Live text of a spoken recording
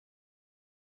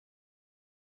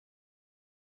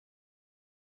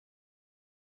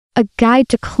a guide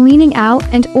to cleaning out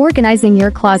and organizing your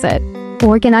closet.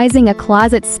 Organizing a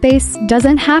closet space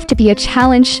doesn't have to be a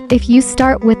challenge if you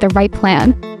start with the right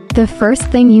plan. The first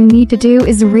thing you need to do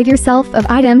is rid yourself of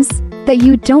items that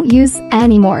you don't use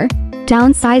anymore.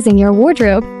 Downsizing your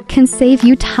wardrobe can save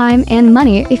you time and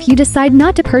money if you decide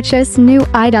not to purchase new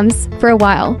items for a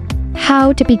while.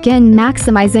 How to begin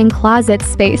maximizing closet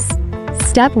space.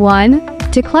 Step 1.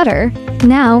 Declutter.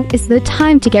 Now is the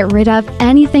time to get rid of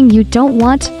anything you don't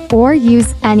want or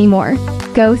use anymore.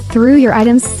 Go through your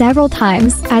items several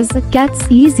times as it gets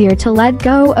easier to let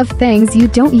go of things you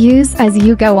don't use as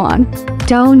you go on.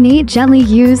 Donate gently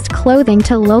used clothing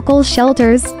to local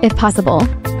shelters if possible.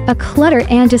 A cluttered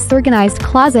and disorganized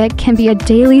closet can be a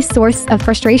daily source of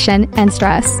frustration and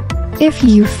stress. If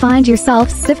you find yourself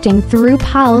sifting through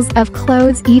piles of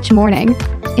clothes each morning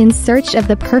in search of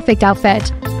the perfect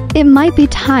outfit, it might be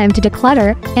time to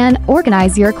declutter and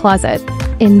organize your closet.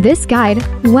 In this guide,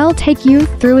 we'll take you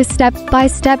through a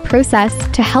step-by-step process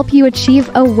to help you achieve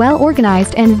a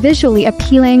well-organized and visually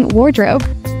appealing wardrobe.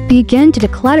 Begin to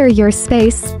declutter your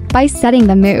space by setting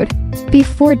the mood.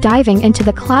 Before diving into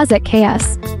the closet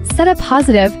chaos, set a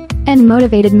positive and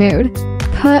motivated mood.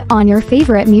 Put on your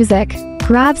favorite music,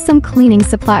 grab some cleaning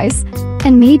supplies,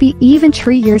 and maybe even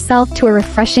treat yourself to a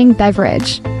refreshing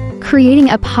beverage. Creating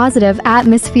a positive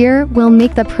atmosphere will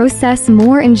make the process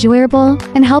more enjoyable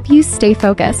and help you stay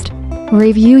focused.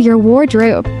 Review your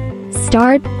wardrobe.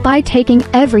 Start by taking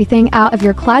everything out of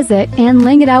your closet and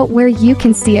laying it out where you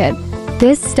can see it.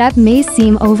 This step may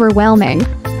seem overwhelming,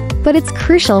 but it's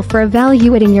crucial for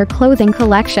evaluating your clothing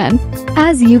collection.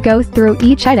 As you go through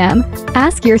each item,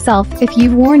 ask yourself if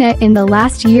you've worn it in the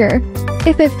last year,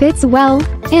 if it fits well,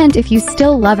 and if you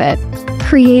still love it.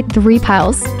 Create 3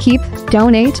 piles: keep,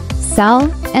 donate,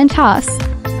 sell, and toss.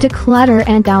 Declutter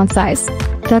and downsize.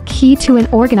 The key to an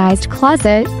organized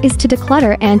closet is to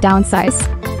declutter and downsize.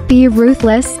 Be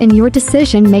ruthless in your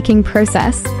decision-making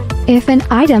process. If an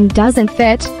item doesn't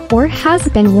fit or has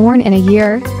been worn in a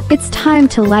year, it's time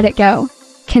to let it go.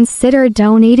 Consider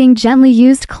donating gently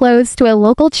used clothes to a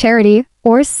local charity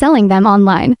or selling them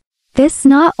online. This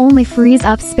not only frees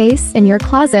up space in your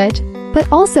closet, but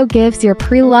also gives your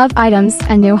pre-loved items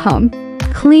a new home.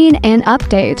 Clean and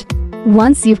update.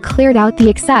 Once you've cleared out the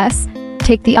excess,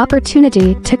 take the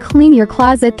opportunity to clean your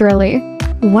closet thoroughly.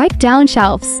 Wipe down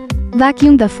shelves,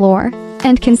 vacuum the floor,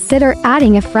 and consider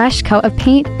adding a fresh coat of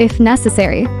paint if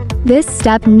necessary. This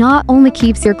step not only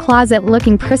keeps your closet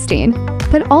looking pristine,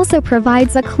 but also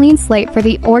provides a clean slate for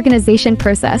the organization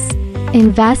process.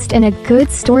 Invest in a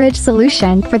good storage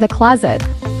solution for the closet.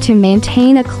 To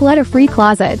maintain a clutter-free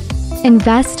closet,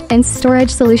 invest in storage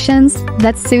solutions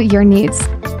that suit your needs.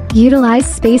 Utilize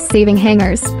space-saving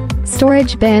hangers,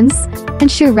 storage bins,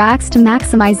 and shoe racks to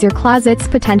maximize your closet's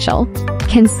potential.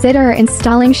 Consider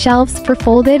installing shelves for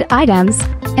folded items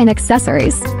and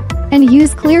accessories, and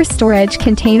use clear storage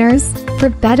containers for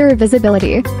better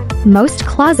visibility. Most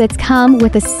closets come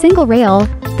with a single rail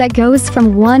that goes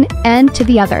from one end to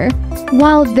the other.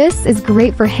 While this is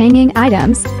great for hanging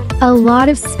items, a lot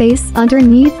of space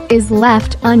underneath is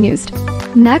left unused.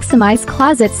 Maximize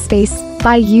closet space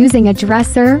by using a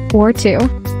dresser or 2.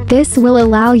 This will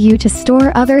allow you to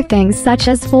store other things such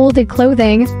as folded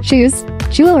clothing, shoes,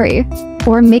 jewelry,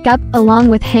 or makeup along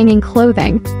with hanging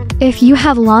clothing. If you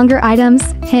have longer items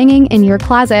hanging in your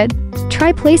closet,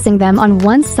 try placing them on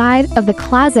one side of the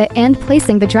closet and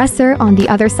placing the dresser on the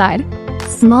other side.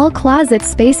 Small closet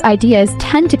space ideas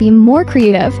tend to be more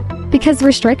creative because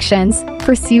restrictions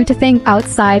force you to think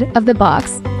outside of the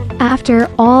box. After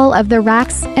all of the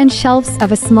racks and shelves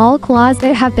of a small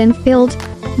closet have been filled,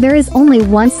 there is only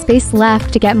one space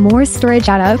left to get more storage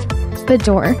out of: the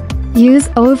door. Use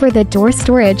over-the-door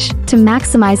storage to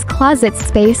maximize closet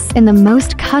space in the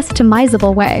most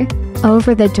customizable way.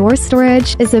 Over-the-door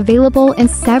storage is available in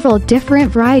several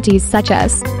different varieties such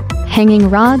as hanging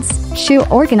rods, shoe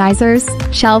organizers,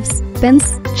 shelves,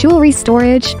 bins, jewelry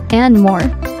storage, and more.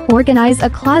 Organize a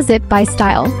closet by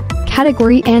style,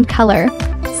 category, and color.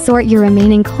 Sort your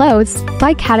remaining clothes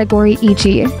by category,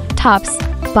 e.g., tops,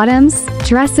 bottoms,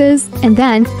 dresses, and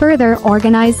then further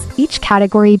organize each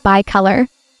category by color.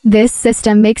 This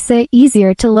system makes it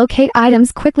easier to locate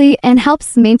items quickly and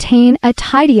helps maintain a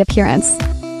tidy appearance.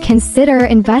 Consider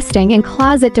investing in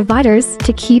closet dividers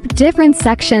to keep different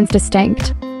sections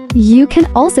distinct. You can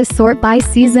also sort by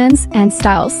seasons and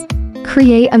styles.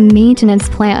 Create a maintenance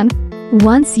plan.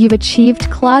 Once you've achieved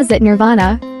closet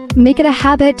nirvana, make it a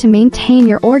habit to maintain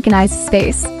your organized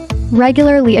space.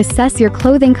 Regularly assess your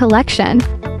clothing collection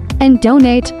and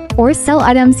donate or sell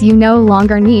items you no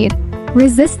longer need.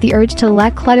 Resist the urge to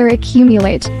let clutter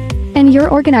accumulate. and your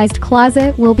organized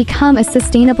closet will become a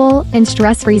sustainable and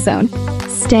stress-free zone.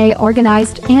 Stay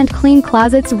organized and clean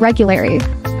closets regularly.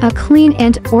 A clean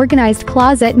and organized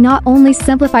closet not only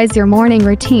simplifies your morning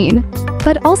routine,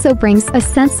 but also brings a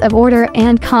sense of order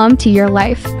and calm to your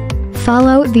life.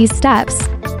 Follow these steps,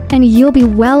 and you'll be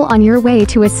well on your way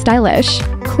to a stylish,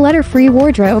 clutter-free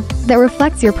wardrobe that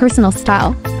reflects your personal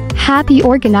style. Happy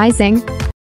organizing!